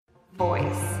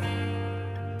Voyce.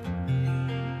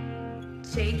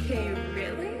 Jkei,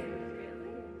 really?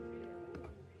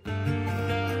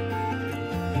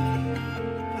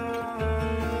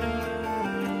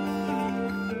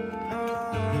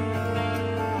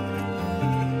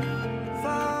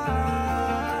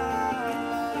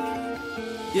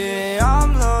 Yeah,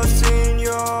 I'm lost in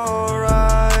your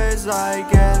eyes. I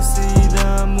can see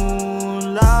the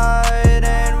moonlight,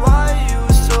 and why you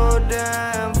so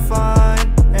damn fine,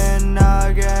 and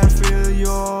I can feel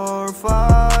your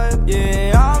vibe.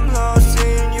 Yeah, I'm lost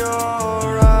in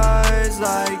your eyes.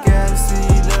 I can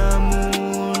see the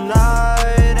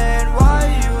moonlight, and why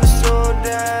you so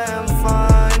damn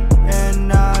fine,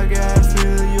 and I can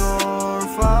feel your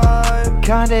vibe.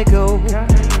 Can't go?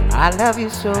 I love you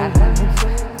so.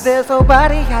 There's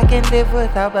nobody I can live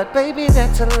without, but baby,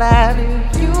 that's a lie to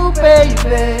you,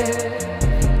 baby.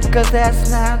 Cause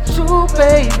that's not true,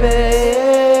 baby.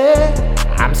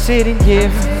 I'm sitting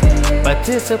here, but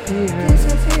disappearing.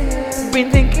 Been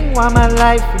thinking why my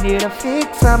life need a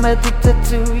fix. I'm addicted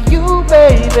to you,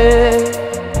 baby.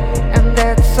 And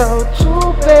that's so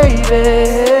true, baby.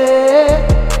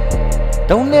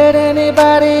 Don't let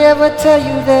anybody ever tell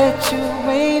you that you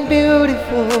ain't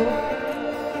beautiful.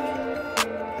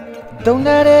 Don't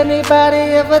let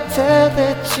anybody ever tell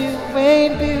that you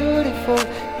ain't beautiful,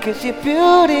 cause you're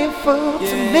beautiful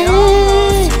to me. I'm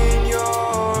lost in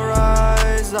your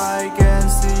eyes. I can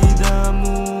see the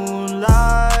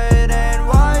moonlight, and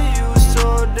why you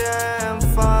so damn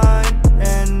fine,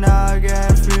 and I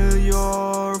can feel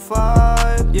your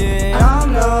vibe. Yeah,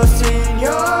 I'm lost in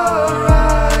your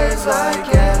eyes. I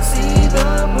can see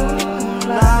the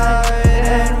moonlight,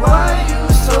 and why you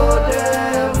so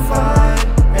damn fine,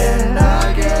 and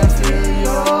I can feel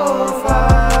your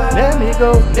vibe. Let me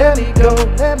go, let me go,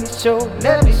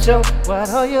 let me show what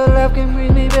all your love can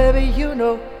bring me, baby. You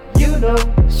know,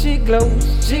 she glows,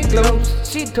 she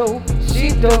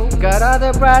dope, got all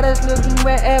the brightest looking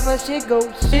wherever she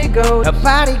goes. Her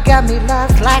body got me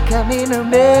lost like I'm in a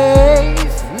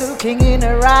maze. Looking in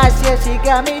her eyes, yeah, she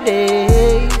got me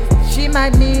dazed. She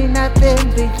might mean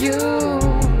nothing to you,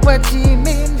 but she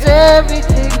means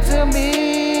everything to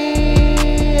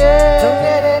me. Yeah. Don't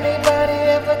let anybody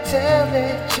ever tell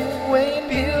that you ain't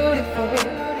beautiful.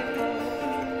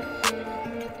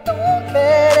 Don't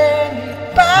let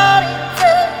anybody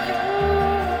tell you.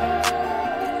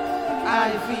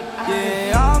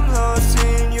 Yeah, I'm lost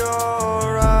in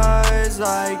your eyes.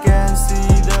 I can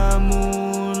see the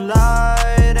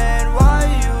moonlight, and why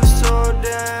you so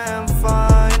damn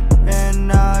fine,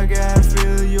 and I can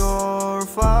feel your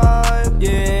vibe.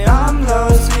 Yeah, I'm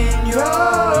lost in your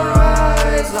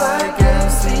eyes. I can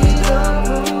see the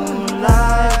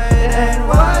moonlight, and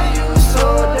why you so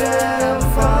damn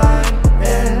fine,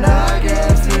 and I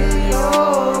can feel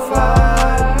your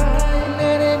vibe. Don't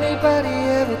let anybody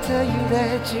ever tell you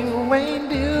that you ain't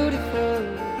beautiful.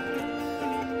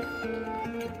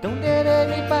 Don't let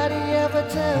anybody ever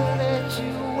tell that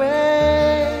you